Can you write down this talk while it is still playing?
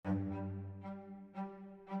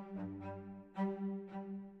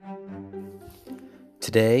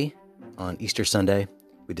Today, on Easter Sunday,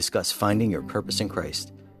 we discuss finding your purpose in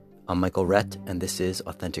Christ. I'm Michael Rett, and this is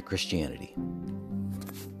Authentic Christianity.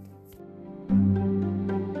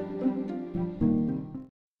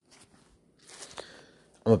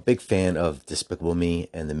 I'm a big fan of Despicable Me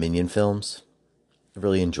and the Minion films. I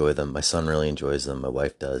really enjoy them. My son really enjoys them. My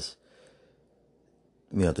wife does.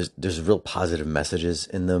 You know, there's real positive messages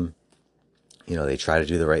in them. You know, they try to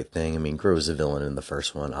do the right thing. I mean, Gro's a villain in the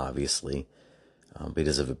first one, obviously. But he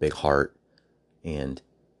does have a big heart. And,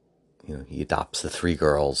 you know, he adopts the three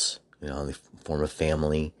girls, you know, and they form a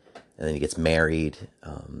family. And then he gets married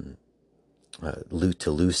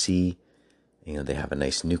to Lucy. You know, they have a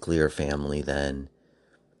nice nuclear family then.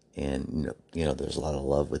 And, you know, there's a lot of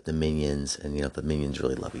love with the Minions. And, you know, the Minions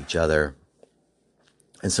really love each other.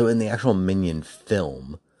 And so in the actual Minion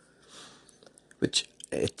film, which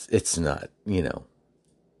it's not, you know,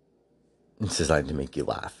 it's designed to make you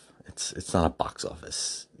laugh. It's not a box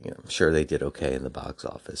office. You know, I'm sure they did okay in the box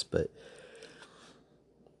office, but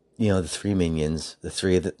you know, the three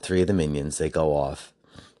of the Minions, they go off,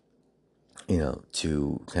 you know,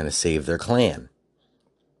 to kind of save their clan.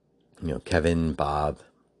 You know, Kevin, Bob,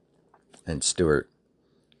 and Stuart.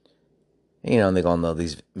 You know, and they go on all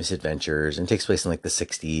these misadventures, and it takes place in like the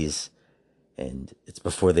 60s, and it's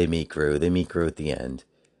before they meet Gru. They meet Gru at the end.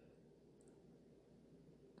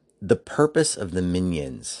 The purpose of the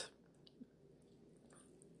Minions,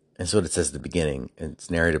 and so what it says at the beginning, and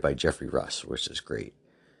it's narrated by Jeffrey Rush, which is great.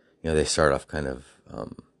 You know, they start off kind of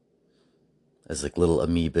as like little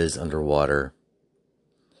amoebas underwater.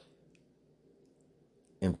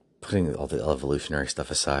 And putting all the evolutionary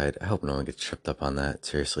stuff aside, I hope no one gets tripped up on that.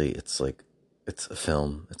 Seriously, it's like, it's a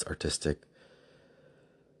film. It's artistic.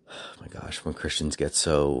 Oh my gosh, when Christians get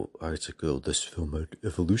so, it's like, oh, this film had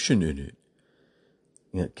evolution in it.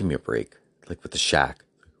 You know, give me a break. Like with the shack.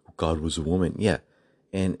 God was a woman. Yeah.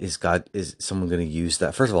 And is someone going to use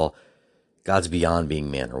that? First of all, God's beyond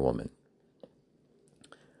being man or woman.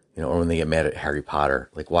 You know, or when they get mad at Harry Potter,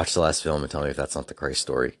 like watch the last film and tell me if that's not the Christ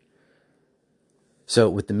story. So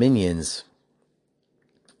with the Minions,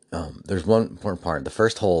 there's one important part. The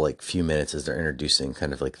first whole like few minutes is they're introducing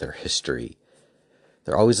kind of like their history.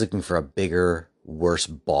 They're always looking for a bigger, worse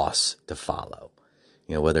boss to follow.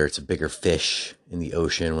 You know, whether it's a bigger fish in the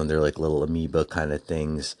ocean when they're like little amoeba kind of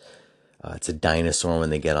things. It's a dinosaur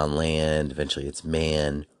when they get on land. Eventually it's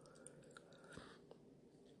man.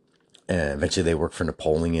 And eventually they work for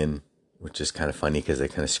Napoleon, which is kind of funny because they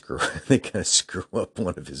kind of screw up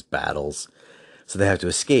one of his battles. So they have to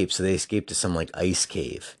escape. So they escape to some like ice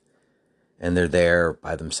cave. And they're there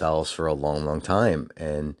by themselves for a long, long time.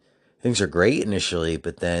 And things are great initially,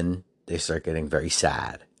 but then they start getting very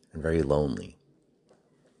sad and very lonely.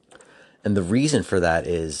 And the reason for that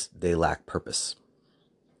is they lack purpose.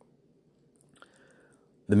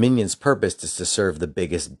 The Minions' purpose is to serve the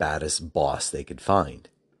biggest, baddest boss they could find.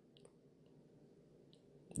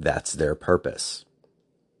 That's their purpose.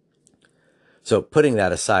 So putting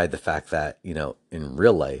that aside, the fact that, you know, in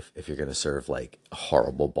real life, if you're going to serve like a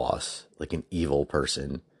horrible boss, like an evil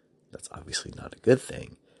person, that's obviously not a good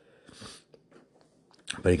thing.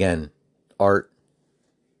 But again, art.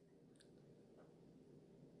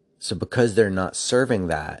 So because they're not serving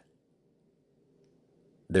that,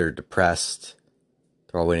 they're depressed.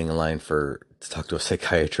 They're all waiting in line to talk to a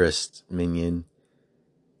psychiatrist, Minion.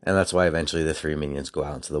 And that's why eventually the three Minions go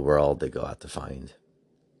out into the world. They go out to find,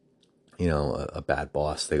 you know, a bad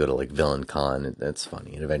boss. They go to like Villain Con, and that's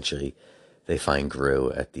funny. And eventually they find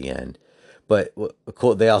Gru at the end. But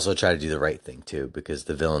cool, they also try to do the right thing too, because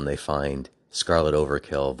the villain they find, Scarlet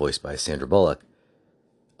Overkill, voiced by Sandra Bullock,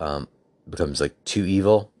 becomes like too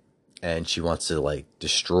evil, and she wants to like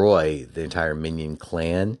destroy the entire Minion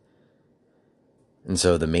clan. And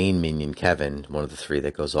so the main Minion, Kevin, one of the three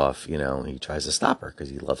that goes off, you know, he tries to stop her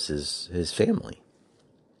because he loves his family.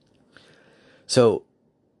 So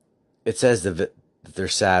it says that they're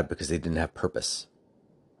sad because they didn't have purpose.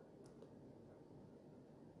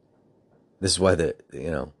 This is why the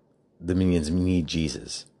Minions need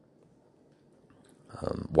Jesus.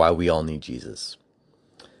 Why we all need Jesus.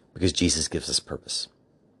 Because Jesus gives us purpose.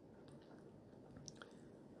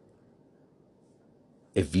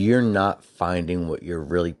 If you're not finding what you're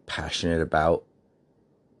really passionate about,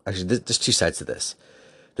 actually, there's two sides to this.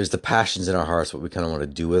 There's the passions in our hearts, what we kind of want to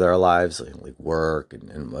do with our lives, like work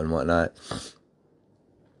and whatnot.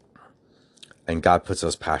 And God puts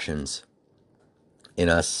those passions in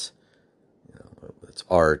us. You know, it's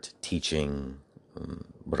art, teaching,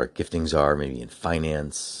 what our giftings are, maybe in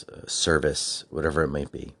finance, service, whatever it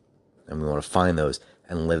might be. And we want to find those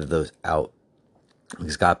and live those out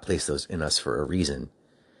because God placed those in us for a reason.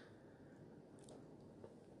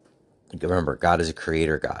 Remember, God is a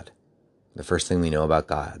creator God. The first thing we know about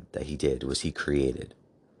God that he did was he created.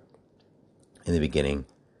 In the beginning,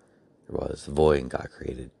 there was the void, and God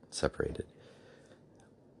created, separated.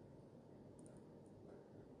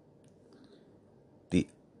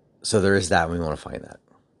 So there is that, and we want to find that.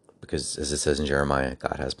 Because as it says in Jeremiah,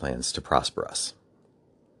 God has plans to prosper us,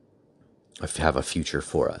 have a future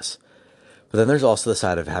for us. But then there's also the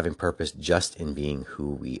side of having purpose just in being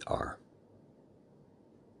who we are.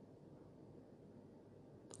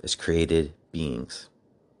 As created beings.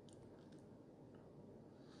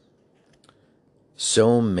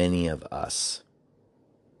 So many of us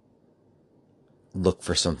look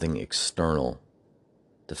for something external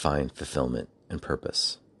to find fulfillment and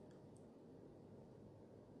purpose.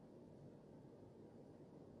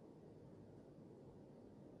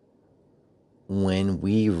 When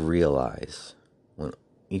we realize, when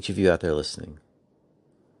each of you out there listening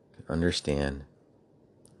can understand,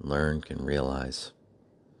 learn, can realize,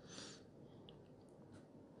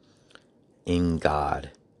 in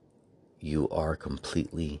God, you are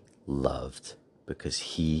completely loved because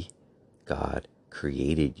he, God,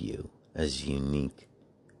 created you as a unique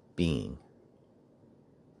being.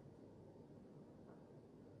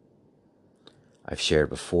 I've shared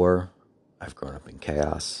before, I've grown up in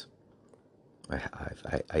chaos.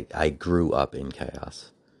 I grew up in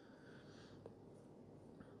chaos.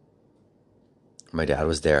 My dad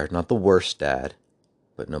was there, not the worst dad,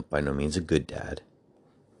 but by no means a good dad.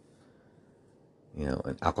 You know,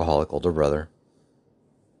 an alcoholic older brother.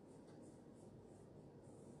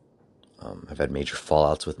 I've had major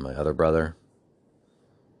fallouts with my other brother.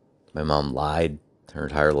 My mom lied her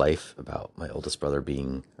entire life about my oldest brother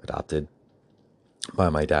being adopted by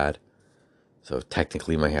my dad. So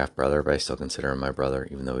technically my half-brother, but I still consider him my brother,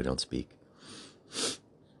 even though we don't speak.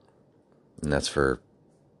 And that's for,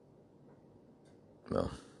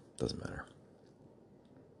 well, doesn't matter.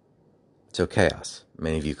 So chaos.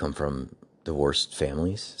 Many of you come from divorced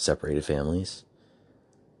families, separated families.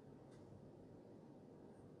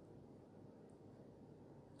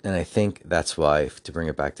 And I think that's why, to bring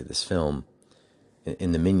it back to this film,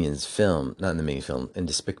 in the Minions film, not in the Minions film, in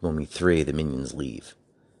Despicable Me 3, the Minions leave.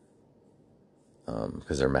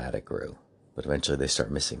 Because they're mad at Gru. But eventually they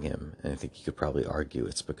start missing him. And I think you could probably argue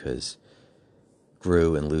it's because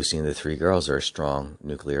Gru and Lucy and the three girls are a strong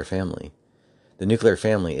nuclear family. The nuclear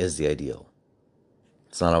family is the ideal.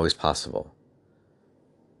 It's not always possible.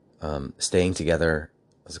 Staying together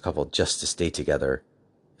as a couple just to stay together,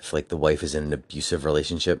 if like the wife is in an abusive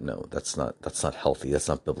relationship, no, that's not healthy. That's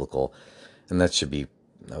not biblical, and that should be.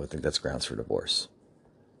 I would think that's grounds for divorce.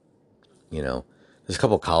 You know, there's a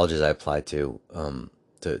couple of colleges I applied to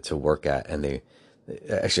work at, and they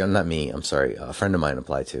actually, not me. I'm sorry, a friend of mine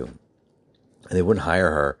applied to, and they wouldn't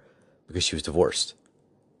hire her because she was divorced.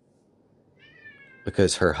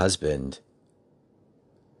 Because her husband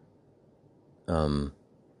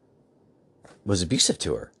was abusive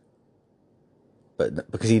to her.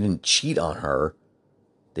 But because he didn't cheat on her,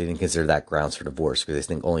 they didn't consider that grounds for divorce, because they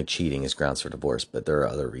think only cheating is grounds for divorce. But there are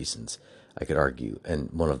other reasons I could argue,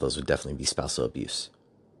 and one of those would definitely be spousal abuse.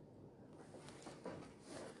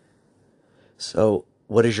 So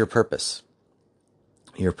what is your purpose?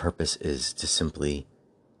 Your purpose is to simply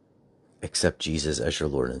accept Jesus as your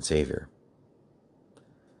Lord and Savior.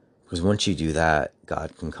 Because once you do that,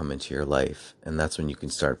 God can come into your life, and that's when you can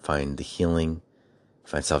start find the healing,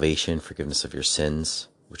 find salvation, forgiveness of your sins,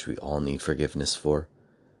 which we all need forgiveness for.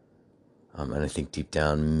 And I think deep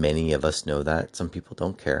down, many of us know that. Some people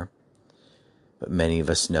don't care. But many of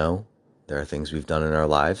us know there are things we've done in our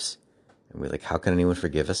lives, and we're like, how can anyone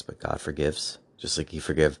forgive us? But God forgives. Just like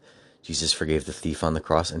Jesus forgave the thief on the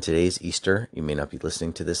cross. And today is Easter. You may not be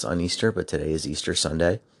listening to this on Easter, but today is Easter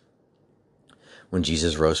Sunday, when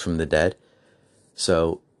Jesus rose from the dead.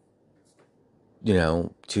 So, 2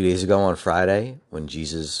 days ago on Friday, when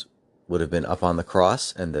Jesus would have been up on the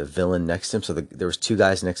cross and the villain next to him. So there was two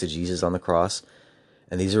guys next to Jesus on the cross,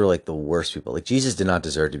 and these are like the worst people. Like, Jesus did not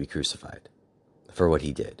deserve to be crucified for what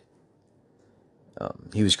he did.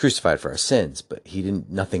 He was crucified for our sins, but he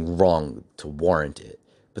did nothing wrong to warrant it.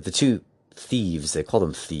 But the two thieves, they called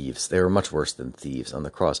them thieves. They were much worse than thieves on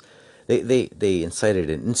the cross. They incited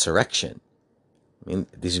an insurrection. I mean,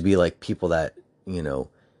 these would be like people that,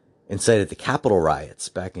 incited the Capitol riots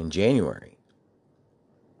back in January.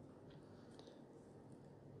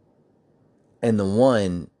 And the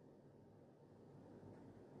one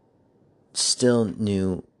still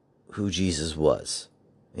knew who Jesus was.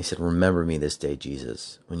 He said, remember me this day,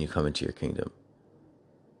 Jesus, when you come into your kingdom.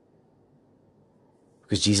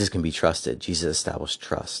 Because Jesus can be trusted. Jesus established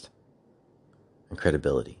trust and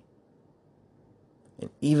credibility. And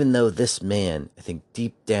even though this man, I think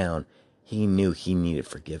deep down, he knew he needed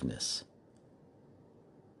forgiveness.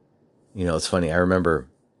 You know, it's funny. I remember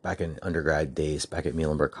back in undergrad days, back at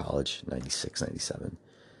Muhlenberg College, 96, 97,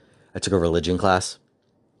 I took a religion class,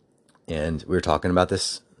 and we were talking about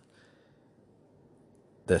this,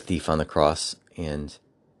 the thief on the cross, and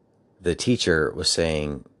the teacher was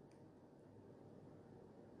saying,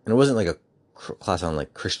 and it wasn't like a class on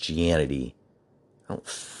like Christianity, I don't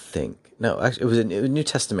think. No, actually, it was a New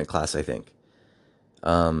Testament class, I think.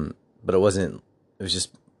 But it wasn't, it was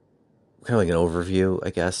just kind of like an overview, I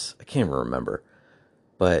guess. I can't even remember.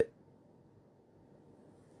 But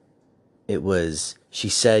it was, she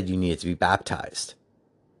said you needed to be baptized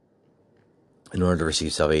in order to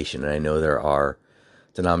receive salvation. And I know there are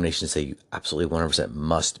denominations that say you absolutely 100%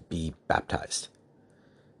 must be baptized.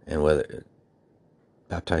 And whether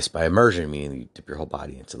baptized by immersion, meaning you dip your whole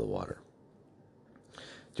body into the water.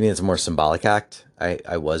 To me, it's a more symbolic act.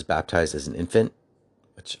 I was baptized as an infant,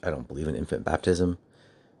 which I don't believe in infant baptism.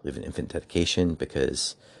 I believe in infant dedication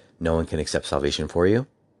because no one can accept salvation for you.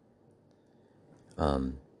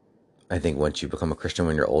 I think once you become a Christian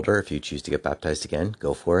when you're older, if you choose to get baptized again,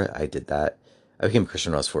 go for it. I did that. I became a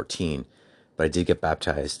Christian when I was 14, but I did get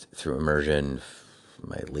baptized through immersion in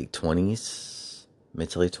my late 20s, mid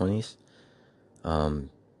to late 20s,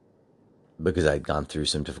 because I'd gone through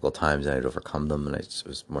some difficult times and I'd overcome them, and it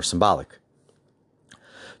was more symbolic.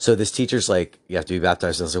 So this teacher's like, you have to be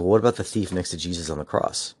baptized. And I was like, well, what about the thief next to Jesus on the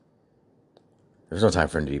cross? There was no time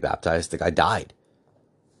for him to be baptized. The guy died.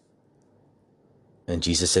 And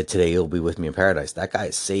Jesus said, today you'll be with me in paradise. That guy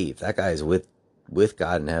is saved. That guy is with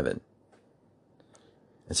God in heaven.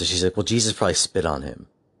 And so she's like, well, Jesus probably spit on him.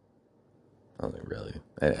 I don't think really.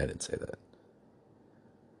 I didn't say that.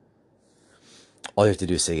 All you have to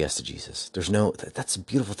do is say yes to Jesus. That's the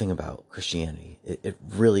beautiful thing about Christianity. It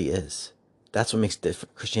really is. That's what makes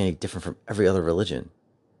Christianity different from every other religion.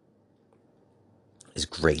 Is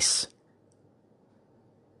grace.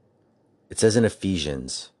 It says in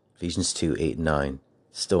Ephesians 2, 8, and 9,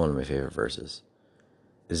 still one of my favorite verses.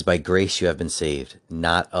 It is by grace you have been saved,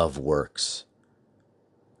 not of works,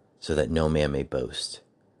 so that no man may boast.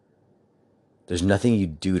 There's nothing you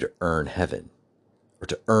do to earn heaven or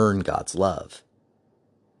to earn God's love.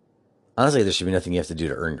 Honestly, there should be nothing you have to do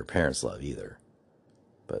to earn your parents' love either.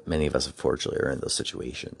 But many of us, unfortunately, are in those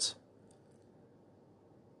situations.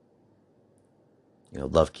 You know,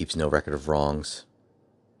 love keeps no record of wrongs.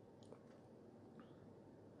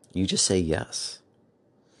 You just say yes.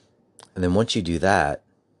 And then once you do that,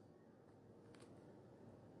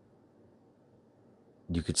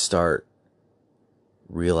 you could start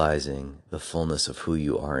realizing the fullness of who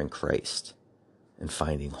you are in Christ and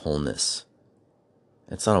finding wholeness.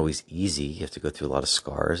 It's not always easy. You have to go through a lot of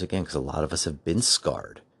scars again, because a lot of us have been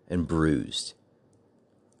scarred and bruised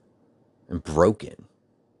and broken.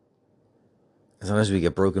 And sometimes we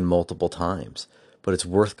get broken multiple times, but it's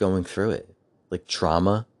worth going through it. Like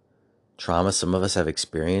trauma, some of us have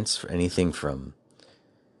experienced, for anything from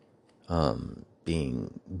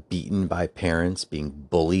being beaten by parents, being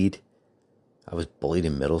bullied. I was bullied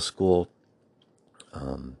in middle school.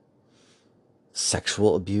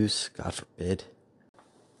 Sexual abuse, God forbid.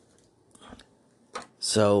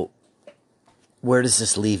 So, where does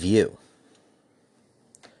this leave you?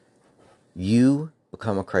 You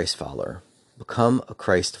become a Christ follower. Become a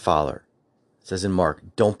Christ follower. It says in Mark,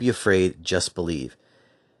 don't be afraid, just believe.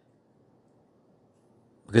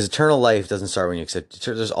 Because eternal life doesn't start when you accept.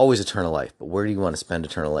 There's always eternal life, but where do you want to spend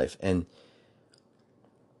eternal life? And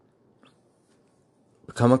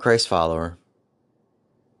become a Christ follower.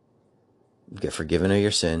 Get forgiven of your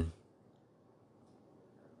sin.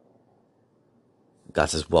 God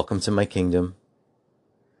says, welcome to my kingdom.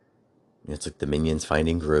 It's like the minions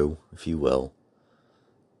finding Gru, if you will,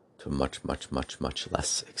 to a much, much, much, much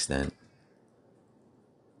less extent.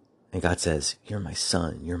 And God says, you're my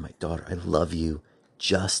son, you're my daughter. I love you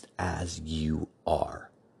just as you are.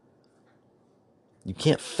 You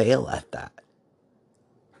can't fail at that.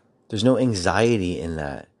 There's no anxiety in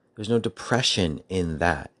that. There's no depression in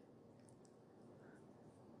that.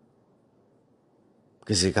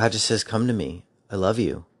 Because God just says, come to me. I love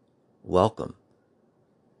you. Welcome.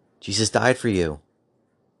 Jesus died for you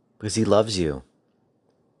because he loves you.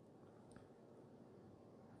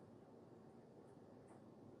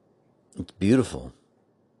 It's beautiful.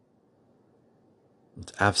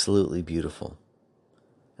 It's absolutely beautiful.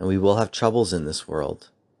 And we will have troubles in this world.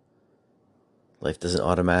 Life doesn't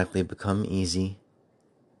automatically become easy,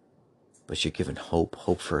 but you're given hope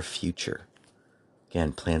for a future.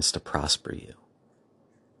 Again, plans to prosper you.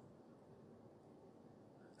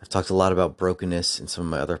 I've talked a lot about brokenness in some of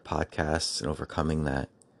my other podcasts and overcoming that.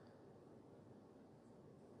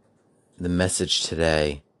 The message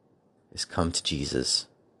today is come to Jesus.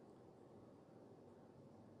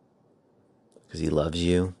 Because he loves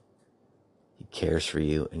you, he cares for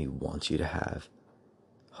you, and he wants you to have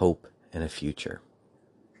hope and a future.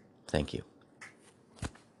 Thank you.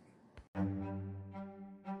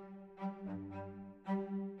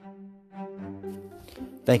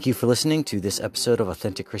 Thank you for listening to this episode of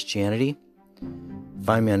Authentic Christianity.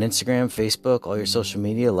 Find me on Instagram, Facebook, all your social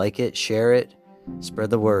media. Like it, share it,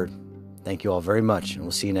 spread the word. Thank you all very much, and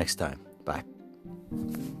we'll see you next time.